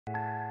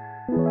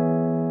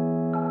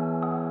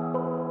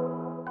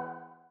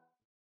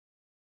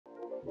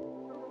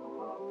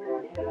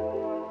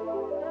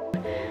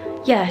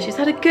Yeah, she's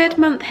had a good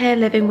month here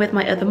living with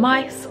my other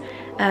mice,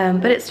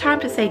 but it's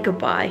time to say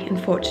goodbye,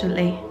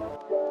 unfortunately.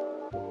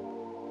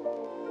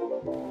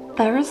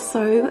 There are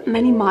so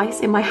many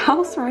mice in my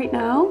house right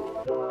now.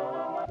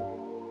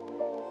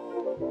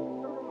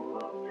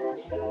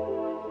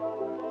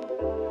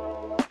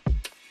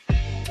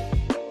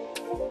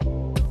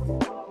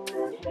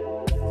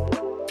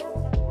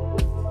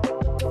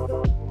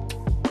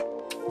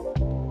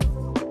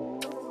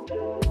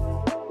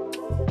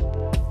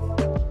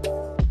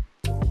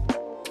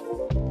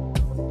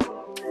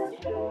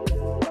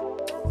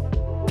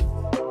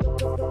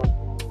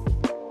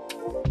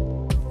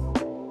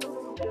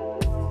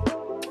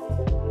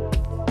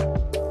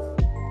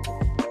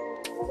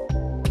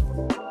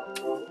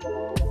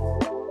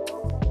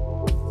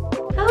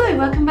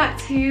 Welcome back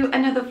to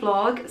another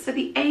vlog. So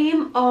the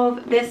aim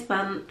of this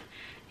month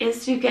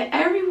is to get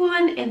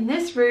everyone in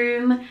this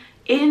room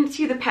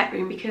into the pet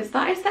room, because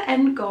that is the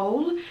end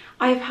goal.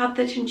 I've had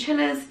the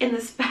chinchillas in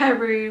the spare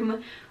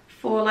room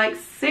for like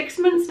 6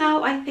 months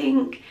now, I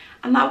think,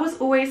 and that was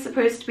always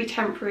supposed to be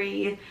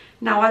temporary.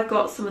 Now I've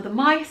got some of the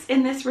mice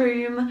in this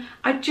room.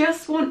 I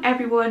just want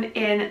everyone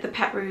in the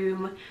pet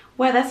room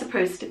where they're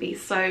supposed to be,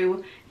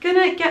 so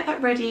gonna get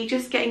that ready,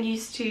 just getting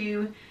used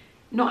to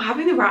not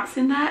having the rats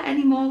in there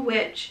anymore,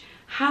 which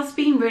has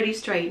been really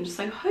strange.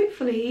 So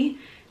hopefully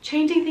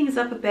changing things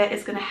up a bit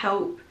is going to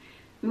help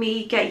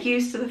me get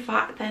used to the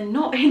fact they're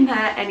not in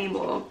there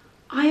anymore.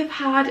 I have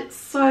had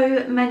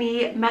so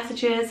many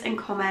messages and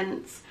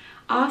comments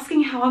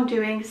asking how I'm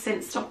doing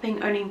since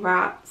stopping owning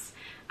rats,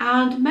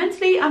 and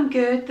mentally I'm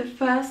good. The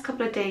first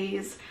couple of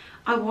days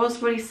I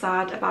was really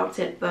sad about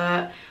it,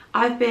 but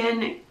I've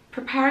been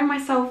preparing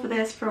myself for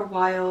this for a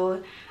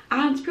while,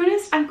 and to be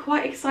honest, I'm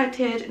quite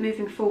excited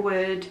moving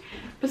forward,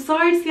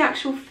 besides the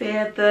actual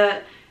fear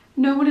that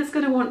no one is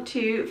going to want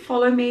to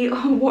follow me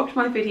or watch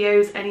my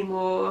videos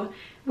anymore,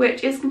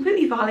 which is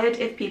completely valid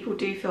if people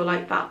do feel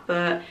like that.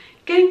 But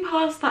getting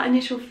past that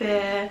initial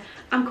fear,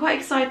 I'm quite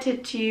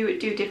excited to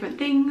do different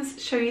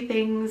things, show you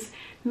things,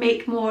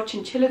 make more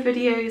chinchilla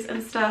videos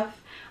and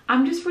stuff.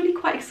 I'm just really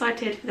quite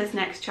excited for this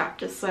next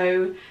chapter,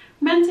 so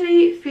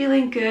mentally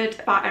feeling good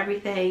about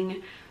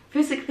everything.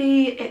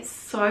 Physically, it's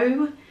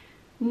so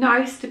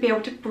nice to be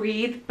able to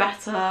breathe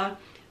better.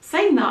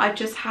 Saying that, I've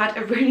just had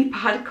a really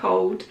bad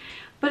cold,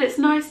 but it's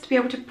nice to be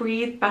able to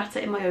breathe better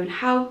in my own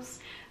house,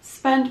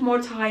 spend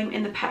more time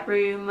in the pet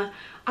room.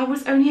 I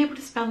was only able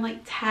to spend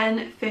like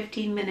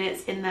 10-15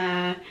 minutes in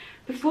there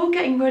before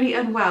getting really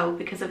unwell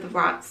because of the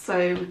rats,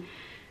 so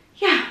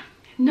yeah,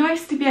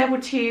 nice to be able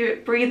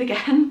to breathe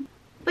again.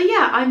 But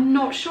yeah, I'm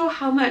not sure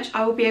how much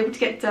I will be able to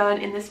get done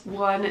in this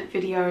one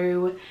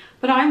video,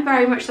 but I'm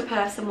very much the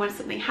person when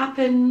something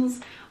happens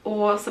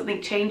or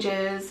something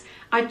changes,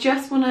 I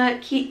just want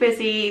to keep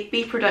busy,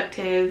 be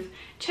productive,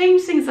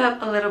 change things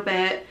up a little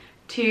bit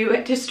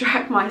to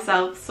distract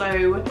myself,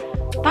 so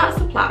that's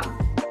the plan.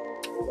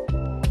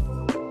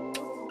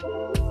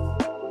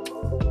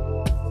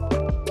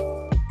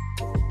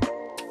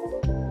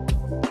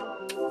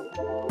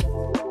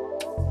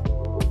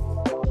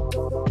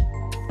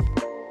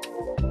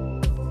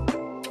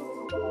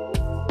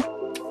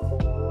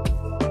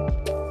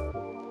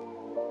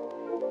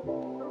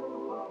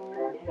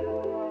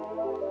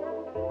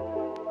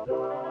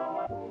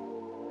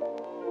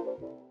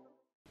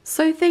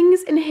 So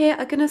things in here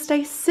are going to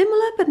stay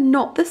similar but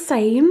not the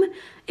same.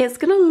 It's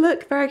going to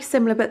look very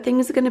similar, but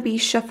things are going to be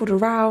shuffled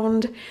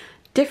around,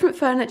 different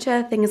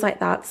furniture, things like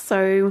that.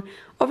 So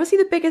obviously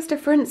the biggest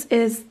difference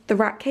is the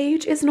rat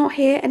cage is not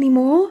here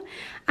anymore,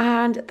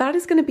 and that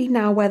is going to be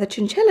now where the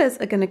chinchillas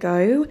are going to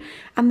go,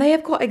 and they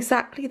have got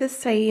exactly the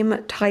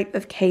same type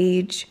of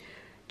cage,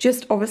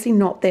 just obviously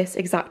not this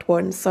exact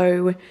one.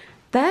 So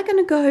they're going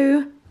to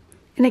go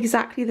in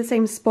exactly the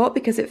same spot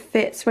because it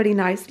fits really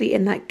nicely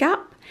in that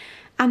gap.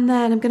 And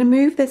then I'm going to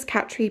move this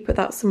cat tree, put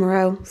that somewhere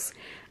else,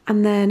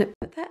 and then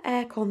put the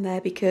aircon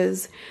there,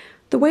 because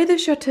the way the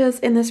shutters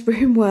in this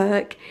room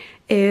work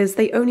is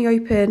they only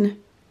open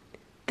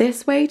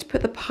this way to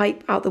put the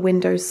pipe out the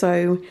window.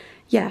 So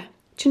yeah,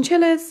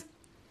 chinchillas,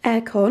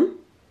 aircon.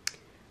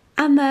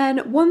 And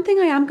then one thing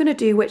I am going to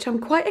do, which I'm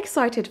quite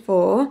excited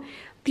for,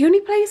 the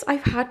only place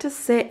I've had to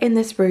sit in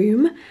this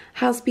room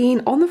has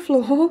been on the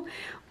floor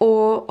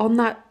or on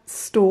that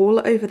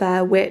stool over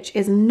there, which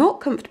is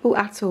not comfortable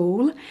at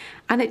all,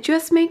 and it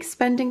just makes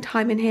spending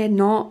time in here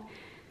not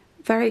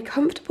very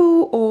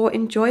comfortable or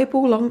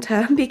enjoyable long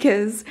term,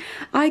 because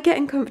I get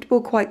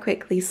uncomfortable quite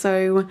quickly.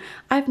 So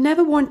I've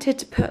never wanted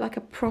to put like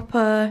a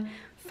proper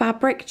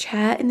fabric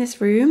chair in this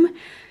room,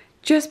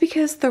 just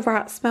because the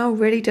rat smell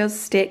really does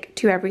stick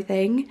to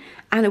everything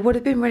and it would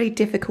have been really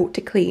difficult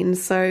to clean.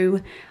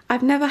 So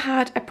I've never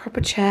had a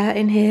proper chair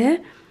in here.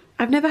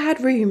 I've never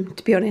had room,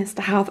 to be honest,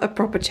 to have a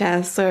proper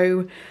chair.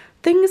 So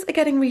things are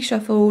getting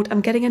reshuffled.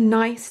 I'm getting a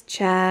nice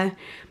chair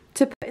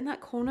to put in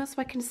that corner so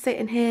I can sit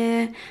in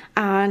here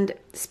and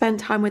spend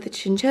time with the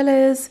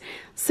chinchillas,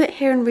 sit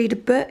here and read a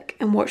book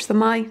and watch the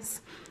mice.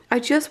 I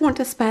just want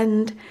to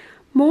spend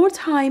more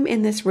time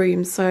in this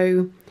room.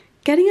 So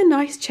getting a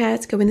nice chair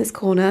to go in this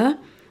corner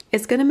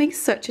is going to make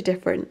such a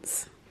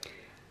difference.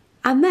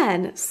 And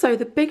then, so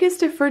the biggest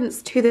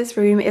difference to this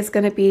room is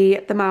going to be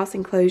the mouse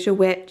enclosure,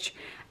 which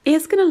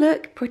is going to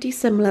look pretty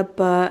similar,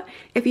 but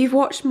if you've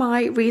watched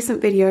my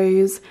recent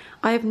videos,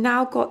 I have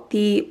now got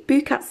the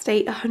Bucat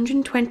State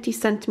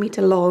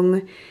 120cm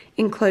long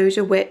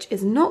enclosure, which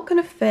is not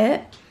going to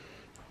fit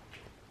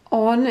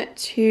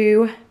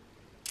onto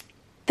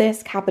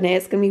this cabinet.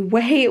 It's going to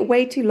be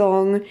way too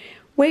long,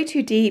 way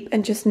too deep,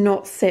 and just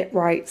not sit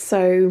right.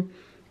 So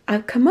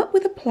I've come up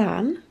with a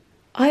plan.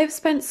 I have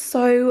spent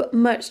so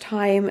much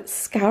time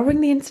scouring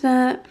the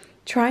internet,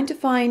 trying to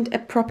find a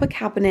proper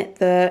cabinet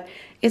that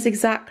is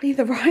exactly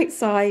the right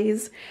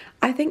size.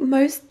 I think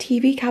most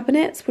TV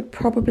cabinets would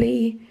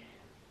probably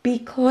be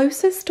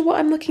closest to what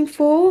I'm looking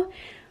for,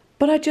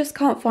 but I just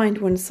can't find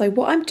one. So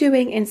what I'm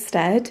doing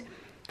instead,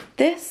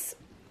 this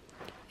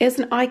is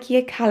an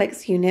IKEA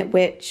Kallax unit,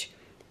 which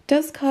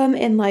does come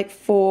in like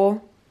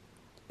 4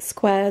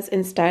 squares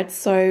instead.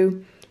 So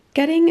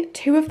getting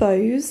 2 of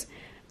those,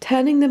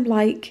 turning them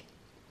like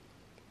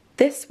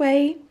this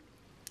way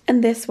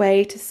and this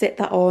way to sit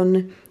that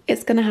on.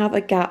 It's going to have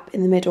a gap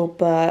in the middle,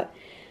 but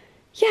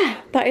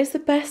yeah, that is the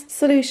best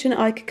solution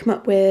I could come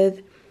up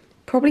with.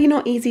 Probably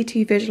not easy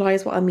to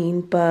visualize what I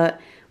mean,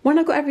 but when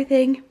I've got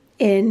everything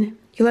in,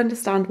 you'll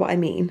understand what I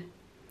mean.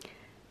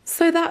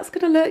 So that's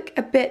going to look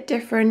a bit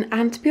different,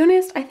 and to be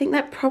honest, I think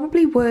that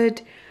probably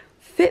would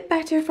fit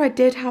better if I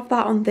did have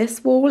that on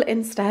this wall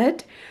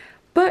instead.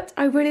 But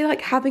I really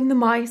like having the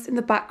mice in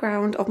the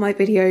background of my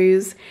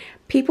videos.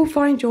 People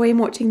find joy in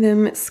watching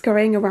them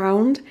scurrying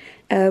around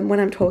when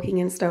I'm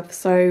talking and stuff,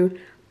 so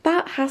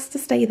that has to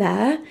stay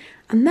there.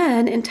 And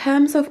then in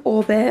terms of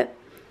Orbit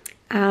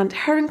and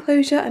her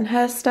enclosure and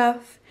her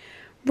stuff,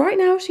 right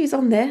now she's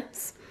on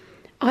this.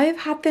 I have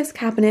had this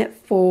cabinet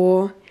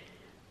for,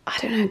 I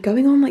don't know,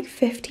 going on like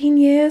 15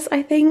 years,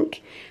 I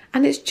think,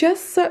 and it's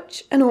just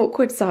such an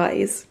awkward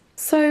size.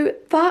 So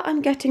that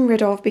I'm getting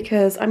rid of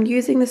because I'm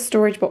using the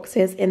storage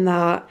boxes in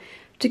that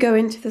to go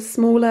into the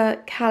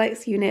smaller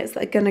Kallax units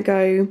that are going to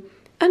go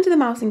under the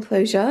mouse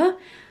enclosure.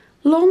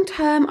 Long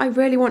term, I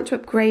really want to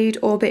upgrade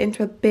Orbit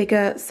into a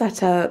bigger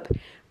setup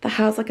that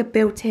has like a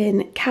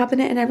built-in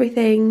cabinet and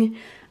everything,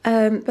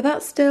 but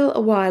that's still a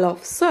while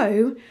off.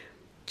 So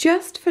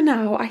just for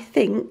now, I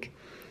think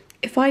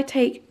if I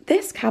take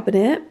this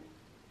cabinet,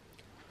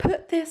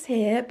 put this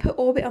here, put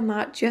Orbit on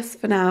that just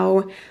for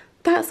now,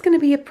 that's going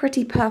to be a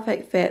pretty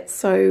perfect fit.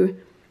 So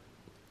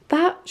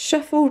that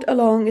shuffled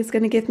along is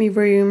going to give me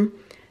room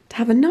to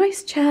have a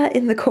nice chair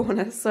in the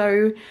corner.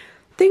 So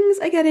things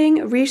are getting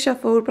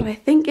reshuffled, but I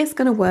think it's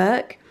going to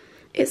work.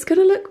 It's going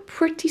to look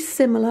pretty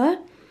similar,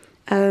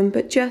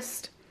 but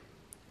just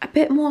a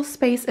bit more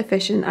space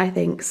efficient, I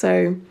think.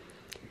 So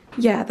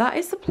yeah, that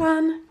is the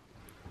plan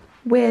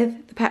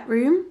with the pet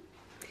room.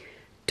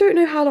 Don't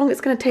know how long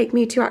it's going to take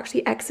me to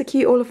actually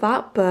execute all of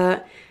that,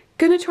 but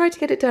gonna try to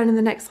get it done in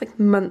the next like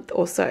month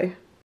or so.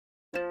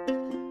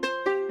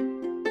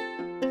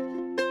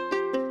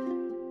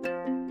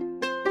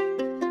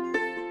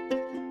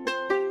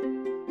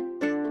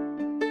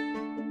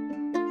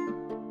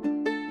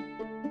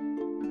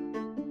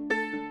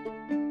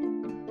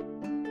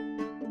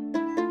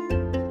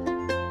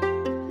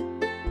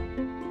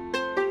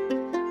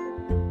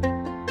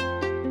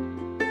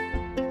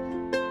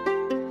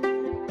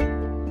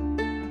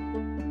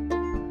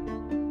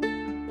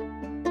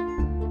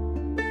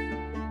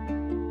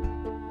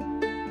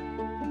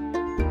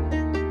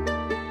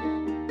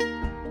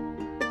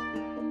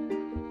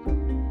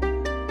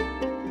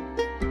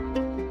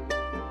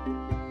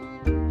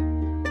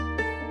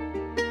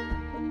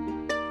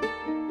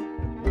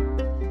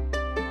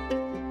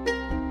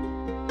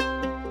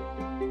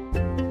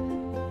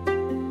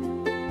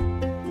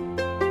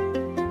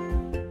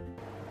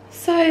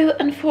 So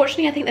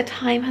unfortunately, I think the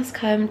time has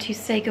come to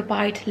say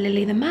goodbye to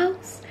Lily the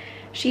mouse.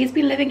 She's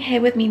been living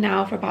here with me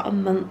now for about a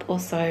month or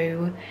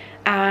so,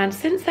 and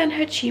since then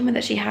her tumour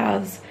that she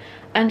has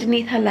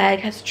underneath her leg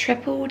has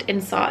tripled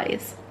in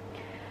size.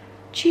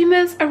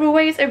 Tumours are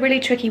always a really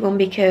tricky one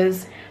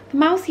because the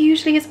mouse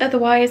usually is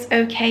otherwise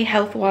okay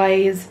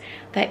health-wise.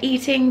 They're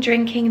eating,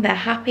 drinking, they're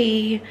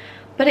happy,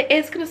 but it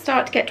is going to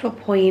start to get to a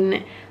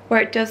point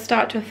where it does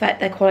start to affect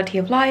their quality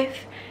of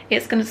life.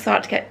 It's going to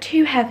start to get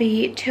too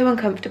heavy, too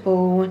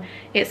uncomfortable.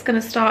 It's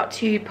going to start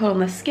to pull on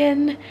the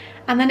skin,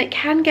 and then it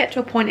can get to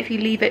a point if you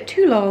leave it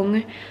too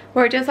long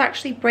where it does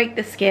actually break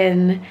the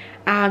skin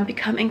and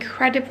become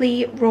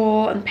incredibly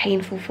raw and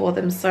painful for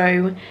them.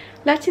 So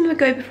letting them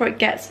go before it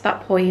gets to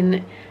that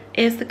point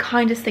is the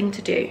kindest thing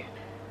to do.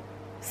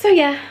 So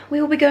yeah, we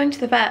will be going to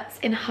the vets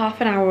in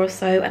half an hour or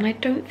so, and I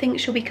don't think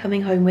she'll be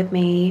coming home with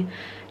me,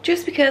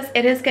 just because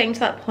it is getting to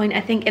that point. I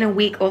think in a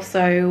week or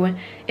so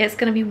it's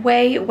going to be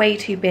way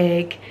too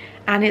big,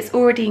 and it's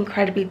already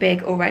incredibly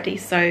big already.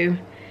 So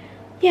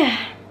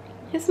yeah,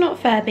 it's not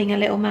fair being a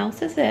little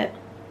mouse, is it?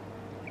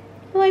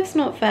 Life's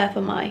not fair for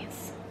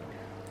mice.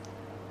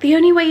 The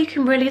only way you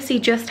can really see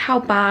just how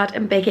bad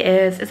and big it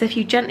is if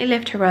you gently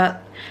lift her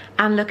up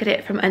and look at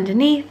it from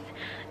underneath.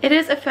 It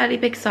is a fairly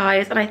big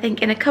size, and I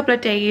think in a couple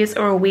of days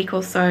or a week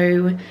or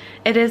so,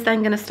 it is then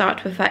going to start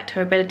to affect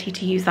her ability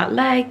to use that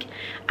leg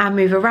and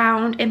move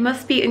around. It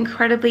must be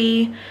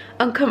incredibly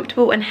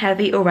uncomfortable and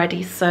heavy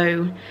already,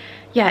 so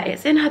yeah,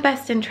 it's in her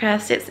best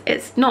interest.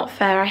 It's not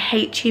fair. I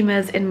hate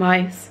tumours in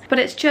mice, but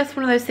it's just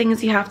one of those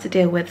things you have to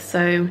deal with.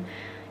 So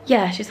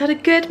yeah, she's had a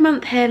good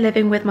month here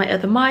living with my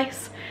other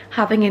mice,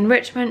 having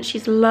enrichment.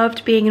 She's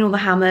loved being in all the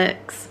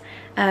hammocks,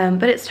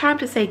 but it's time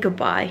to say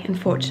goodbye,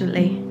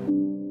 unfortunately.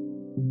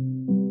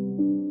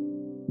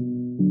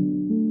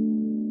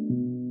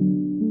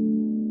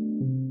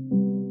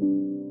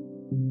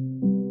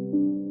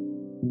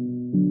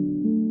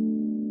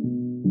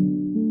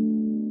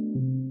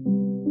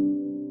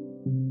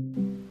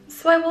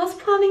 So I was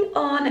planning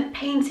on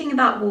painting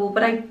that wall,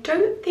 but I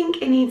don't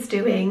think it needs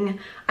doing.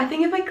 I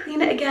think if I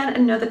clean it again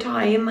another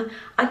time,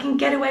 I can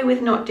get away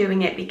with not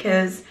doing it,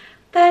 because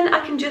then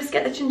I can just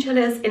get the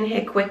chinchillas in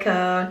here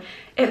quicker.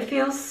 It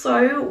feels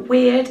so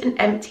weird and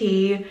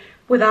empty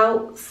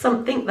without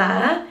something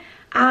there.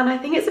 And I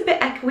think it's a bit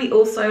echoey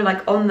also,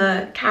 like on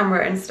the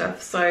camera and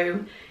stuff.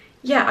 So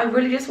yeah, I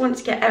really just want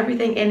to get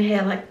everything in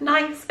here like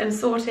nice and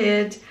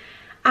sorted.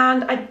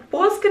 And I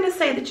was gonna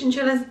say the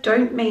chinchillas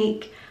don't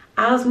make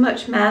as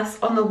much mess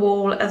on the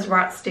wall as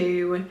rats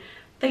do.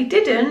 They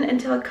didn't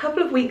until a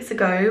couple of weeks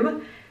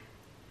ago.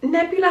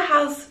 Nebula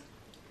has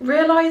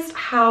realised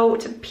how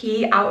to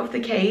pee out of the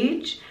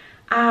cage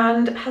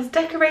and has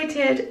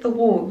decorated the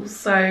walls.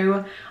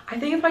 So I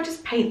think if I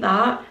just paint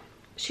that,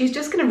 she's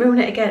just going to ruin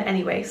it again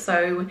anyway.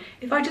 So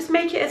if I just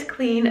make it as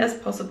clean as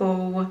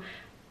possible,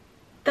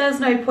 there's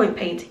no point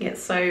painting it.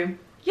 So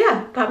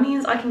yeah, that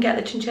means I can get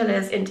the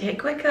chinchillas into here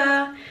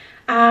quicker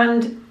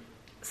and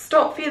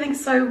stop feeling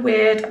so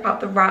weird about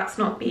the rats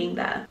not being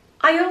there.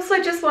 I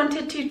also just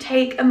wanted to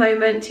take a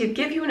moment to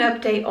give you an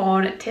update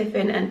on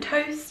Tiffin and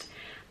Toast.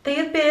 They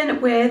have been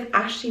with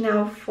Ashley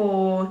now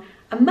for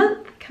a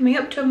month, coming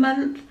up to a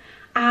month,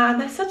 and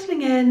they're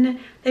settling in.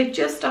 They've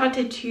just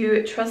started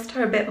to trust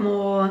her a bit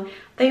more.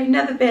 They've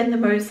never been the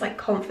most like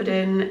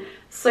confident,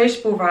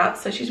 sociable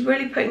rats, so she's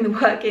really putting the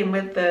work in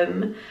with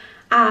them.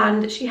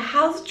 And she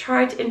has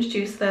tried to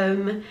introduce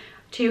them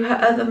to her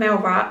other male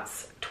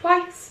rats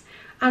twice,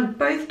 and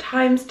both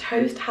times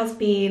Toast has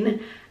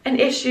been an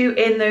issue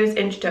in those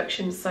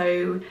introductions.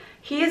 So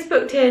he is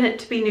booked in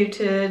to be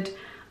neutered.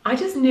 I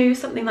just knew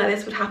something like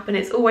this would happen.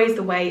 It's always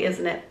the way,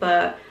 isn't it?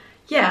 But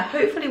yeah,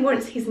 hopefully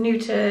once he's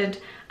neutered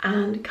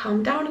and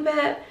calmed down a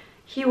bit,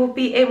 he will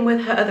be in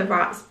with her other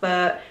rats.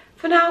 But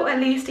for now,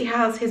 at least he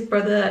has his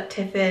brother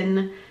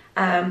Tiffin.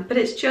 But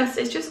it's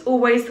just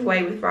always the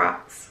way with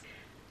rats.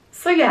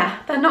 So yeah,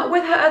 they're not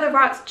with her other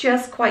rats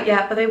just quite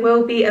yet, but they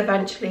will be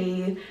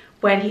eventually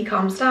when he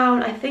calms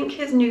down. I think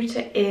his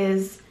neuter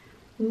is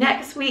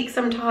next week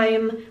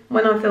sometime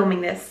when I'm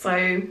filming this.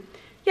 So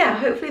yeah,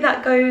 hopefully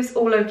that goes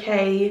all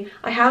okay.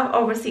 I have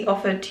obviously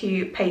offered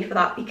to pay for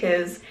that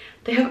because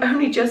they have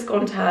only just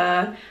gone to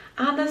her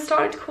and they're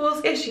starting to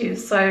cause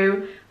issues.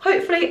 So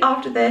hopefully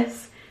after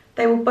this,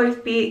 they will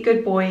both be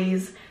good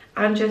boys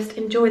and just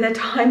enjoy their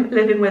time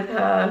living with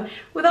her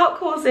without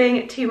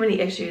causing too many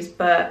issues.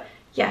 But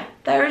yeah,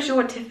 there is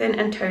your Tiffin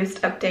and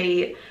Toast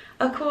update.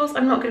 Of course,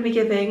 I'm not going to be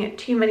giving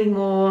too many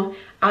more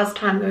as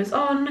time goes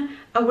on.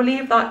 I will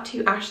leave that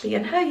to Ashley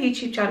and her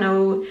YouTube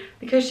channel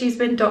because she's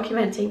been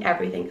documenting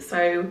everything.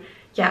 So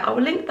yeah, I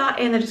will link that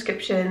in the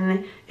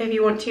description if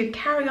you want to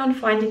carry on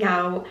finding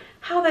out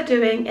how they're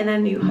doing in their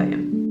new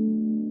home.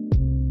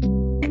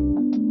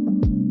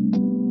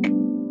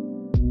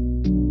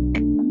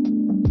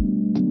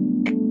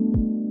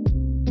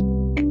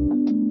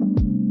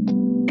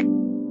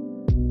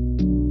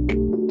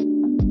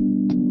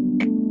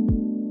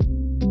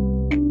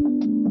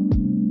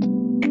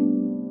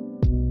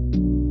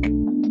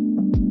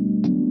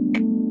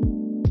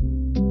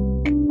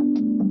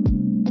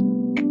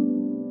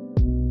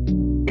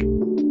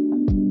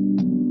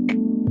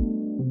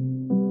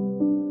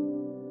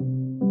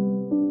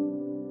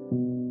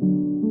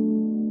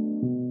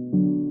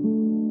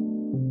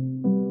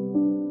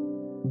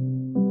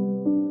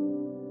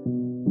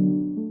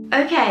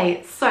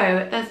 Okay,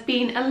 so there's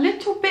been a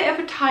little bit of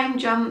a time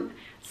jump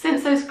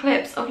since those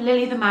clips of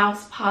Lily the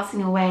mouse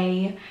passing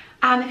away,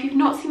 and if you've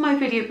not seen my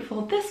video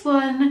before this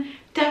one,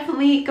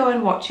 definitely go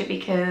and watch it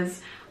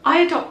because I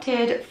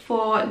adopted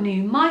 4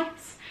 new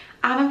mice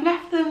and I've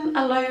left them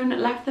alone,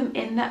 left them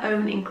in their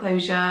own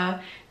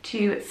enclosure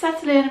to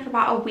settle in for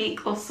about a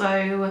week or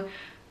so,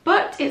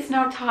 but it's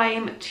now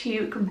time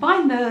to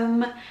combine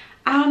them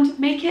and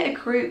make it a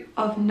group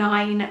of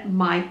 9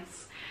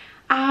 mice.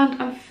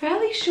 And I'm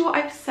fairly sure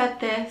I've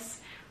said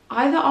this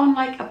either on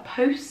like a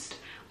post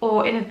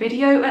or in a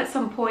video at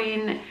some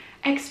point,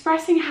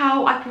 expressing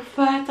how I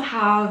prefer to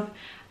have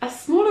a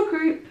smaller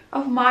group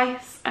of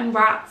mice and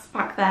rats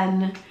back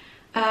then.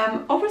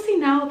 Obviously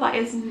now that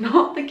is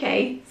not the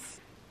case.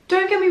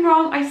 Don't get me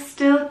wrong, I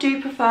still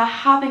do prefer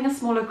having a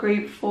smaller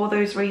group for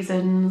those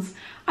reasons.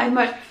 I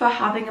much prefer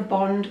having a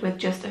bond with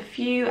just a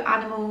few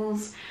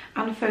animals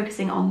and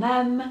focusing on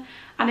them,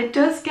 and it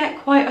does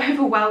get quite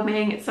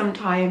overwhelming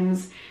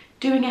sometimes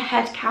doing a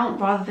head count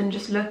rather than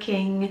just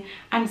looking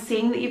and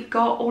seeing that you've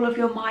got all of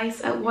your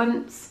mice at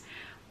once.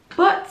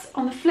 But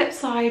on the flip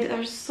side,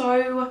 there's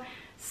so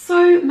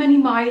many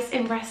mice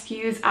in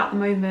rescues at the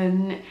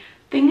moment.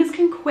 Things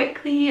can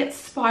quickly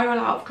spiral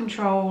out of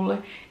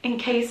control in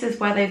cases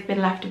where they've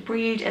been left to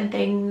breed and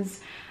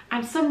things,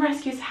 and some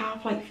rescues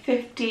have like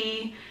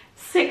 50,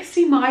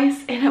 60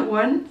 mice in at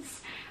once,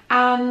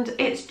 and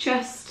it's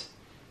just,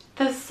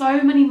 there's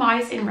so many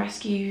mice in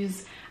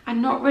rescues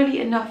and not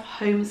really enough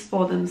homes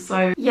for them.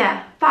 So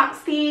yeah,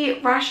 that's the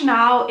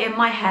rationale in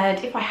my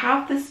head. If I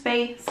have the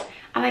space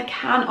and I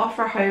can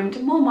offer a home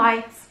to more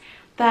mice,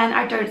 then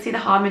I don't see the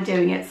harm in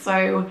doing it.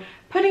 So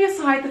putting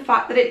aside the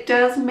fact that it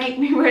does make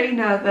me really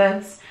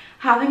nervous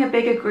having a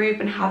bigger group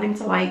and having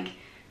to like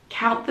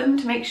count them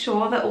to make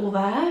sure they're all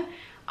there,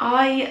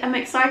 I am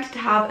excited to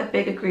have a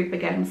bigger group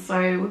again.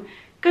 So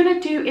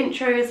gonna do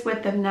intros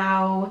with them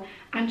now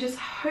and just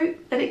hope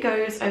that it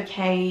goes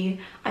okay.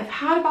 I've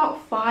had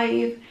about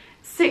 5,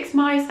 6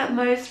 mice at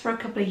most for a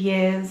couple of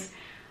years,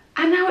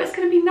 and now it's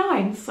gonna be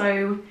 9.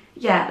 So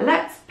yeah,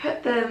 let's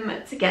put them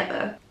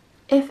together.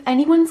 If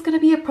anyone's going to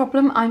be a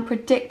problem, I'm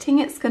predicting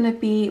it's going to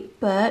be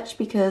Birch,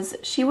 because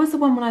she was the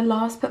one when I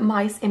last put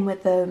mice in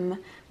with them,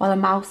 well, a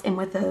mouse in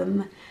with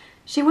them.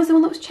 She was the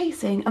one that was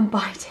chasing and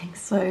biting,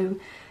 so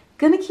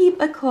gonna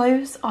keep a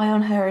close eye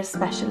on her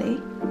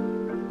especially.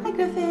 Hi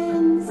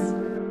Griffins!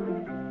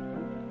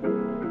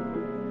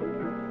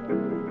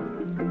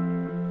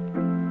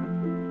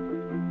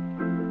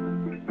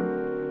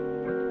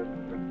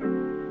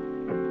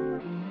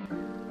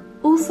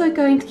 Also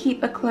going to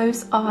keep a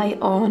close eye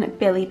on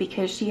Billy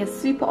because she is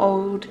super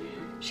old,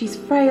 she's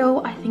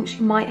frail. I think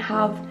she might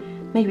have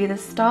maybe the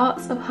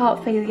starts of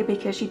heart failure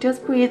because she does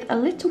breathe a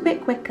little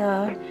bit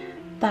quicker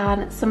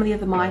than some of the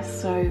other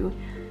mice. So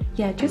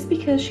yeah, just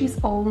because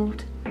she's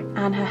old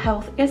and her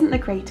health isn't the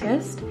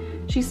greatest,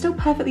 she's still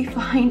perfectly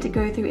fine to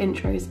go through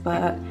intros,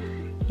 but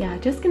yeah,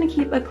 just gonna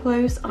keep a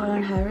close eye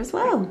on her as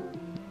well.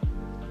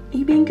 Are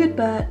you being good,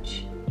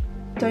 Birch?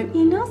 Don't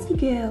be a nasty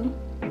girl.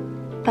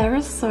 There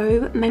are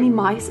so many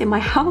mice in my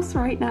house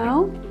right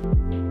now.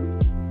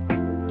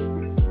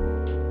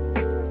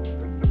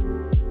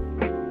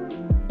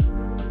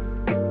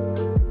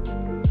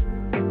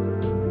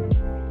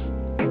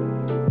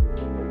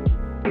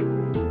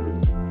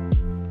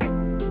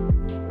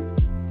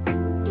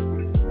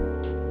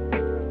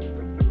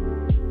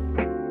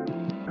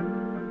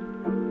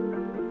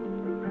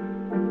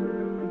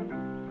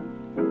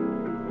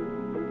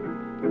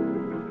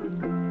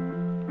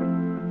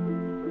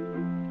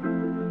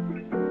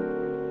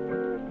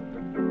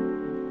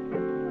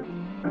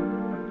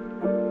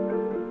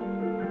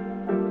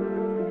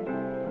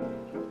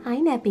 Hi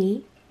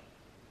Nebby,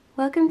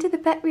 welcome to the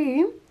pet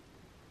room.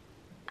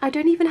 I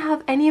don't even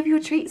have any of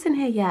your treats in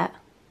here yet.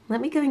 Let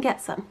me go and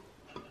get some.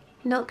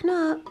 Knock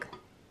knock.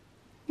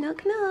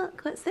 Knock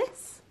knock, what's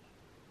this?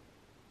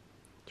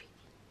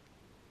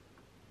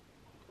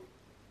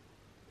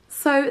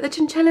 So the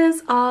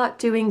chinchillas are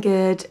doing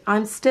good.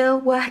 I'm still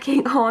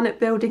working on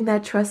building their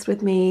trust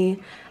with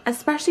me,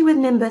 especially with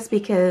Nimbus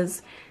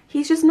because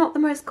he's just not the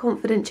most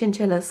confident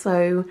chinchilla.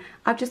 So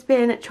I've just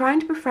been trying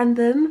to befriend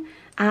them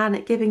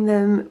and giving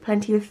them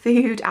plenty of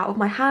food out of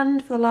my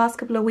hand for the last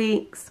couple of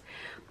weeks.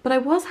 But I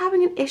was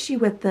having an issue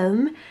with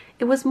them.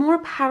 It was more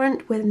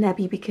apparent with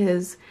Nebby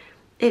because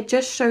it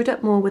just showed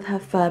up more with her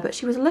fur, but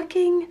she was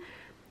looking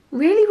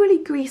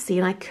really greasy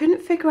and I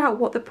couldn't figure out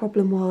what the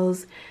problem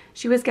was.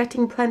 She was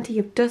getting plenty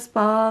of dust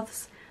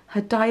baths,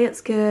 her diet's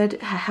good,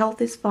 her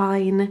health is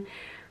fine.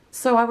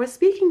 So I was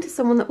speaking to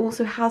someone that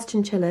also has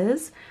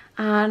chinchillas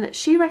and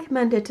she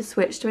recommended to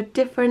switch to a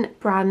different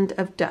brand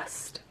of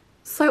dust.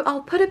 So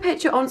I'll put a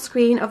picture on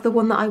screen of the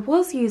one that I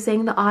was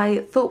using that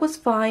I thought was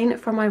fine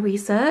from my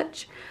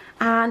research,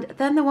 and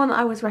then the one that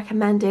I was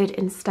recommended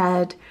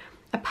instead.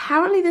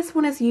 Apparently this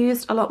one is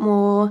used a lot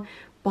more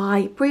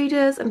by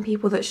breeders and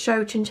people that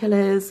show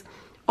chinchillas.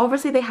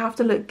 Obviously they have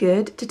to look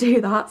good to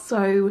do that,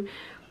 so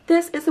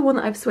this is the one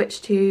that I've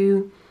switched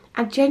to,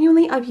 and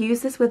genuinely I've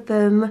used this with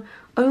them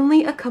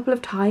only a couple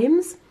of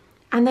times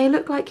and they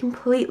look like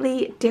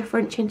completely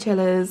different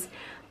chinchillas.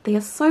 They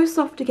are so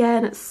soft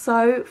again,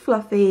 so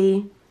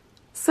fluffy.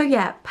 So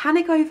yeah,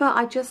 panic over,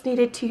 I just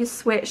needed to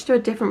switch to a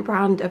different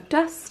brand of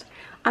dust.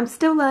 I'm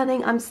still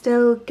learning, I'm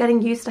still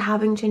getting used to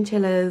having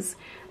chinchillas,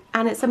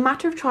 and it's a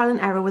matter of trial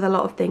and error with a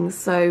lot of things.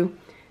 So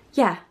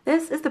yeah,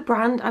 this is the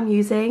brand I'm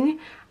using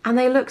and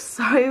they look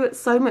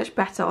so much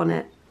better on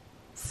it.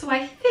 So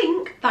I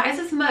think that is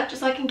as much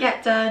as I can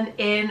get done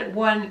in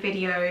one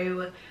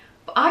video.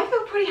 But I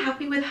feel pretty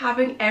happy with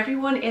having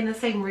everyone in the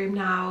same room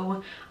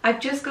now.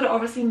 I've just got to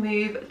obviously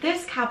move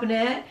this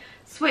cabinet,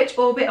 switch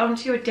Orbit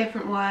onto a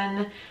different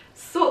one,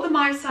 sort the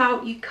mice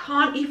out. You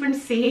can't even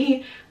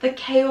see the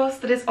chaos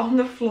that is on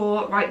the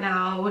floor right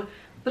now.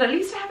 but at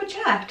least I have a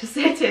chair to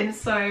sit in.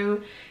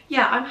 So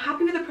yeah, I'm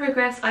happy with the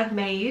progress I've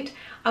made.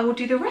 I will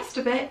do the rest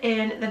of it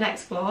in the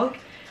next vlog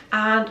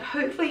and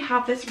hopefully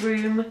have this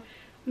room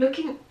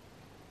looking...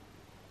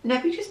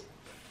 Nebby just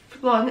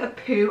flung a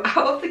poo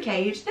out of the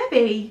cage.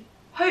 Nebby!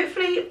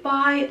 Hopefully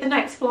by the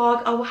next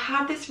vlog I will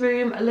have this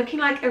room looking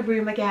like a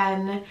room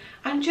again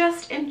and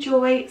just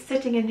enjoy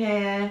sitting in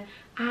here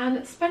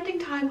and spending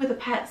time with the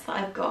pets that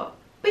I've got.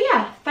 But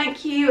yeah,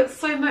 thank you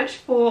so much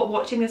for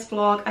watching this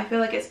vlog. I feel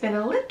like it's been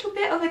a little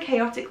bit of a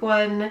chaotic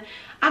one.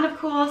 And of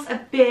course,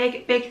 a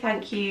big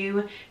thank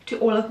you to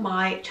all of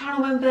my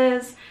channel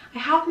members. I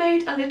have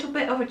made a little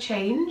bit of a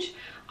change.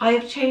 I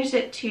have changed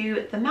it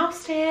to the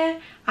mouse tier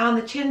and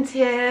the chin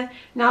tier,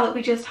 now that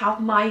we just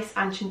have mice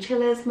and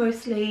chinchillas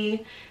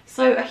mostly.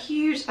 So a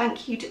huge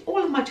thank you to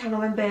all of my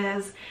channel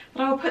members,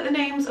 but I will put the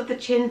names of the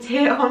chin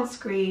tier on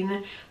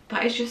screen.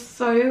 That is just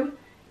so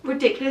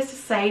ridiculous to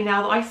say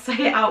now that I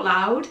say it out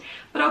loud,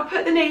 but I'll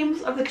put the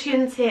names of the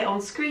chins here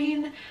on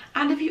screen.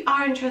 And if you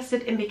are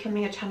interested in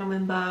becoming a channel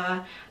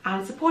member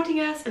and supporting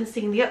us and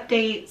seeing the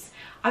updates,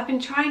 I've been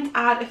trying to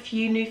add a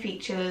few new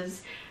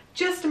features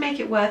just to make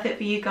it worth it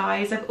for you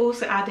guys. I've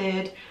also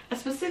added a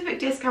specific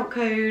discount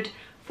code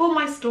for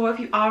my store if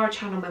you are a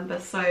channel member,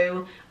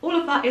 so all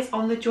of that is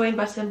on the join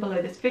button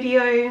below this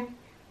video.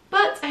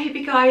 But I hope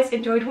you guys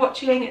enjoyed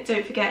watching.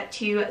 Don't forget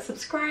to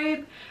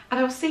subscribe and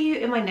I'll see you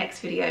in my next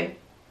video.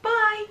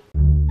 Bye!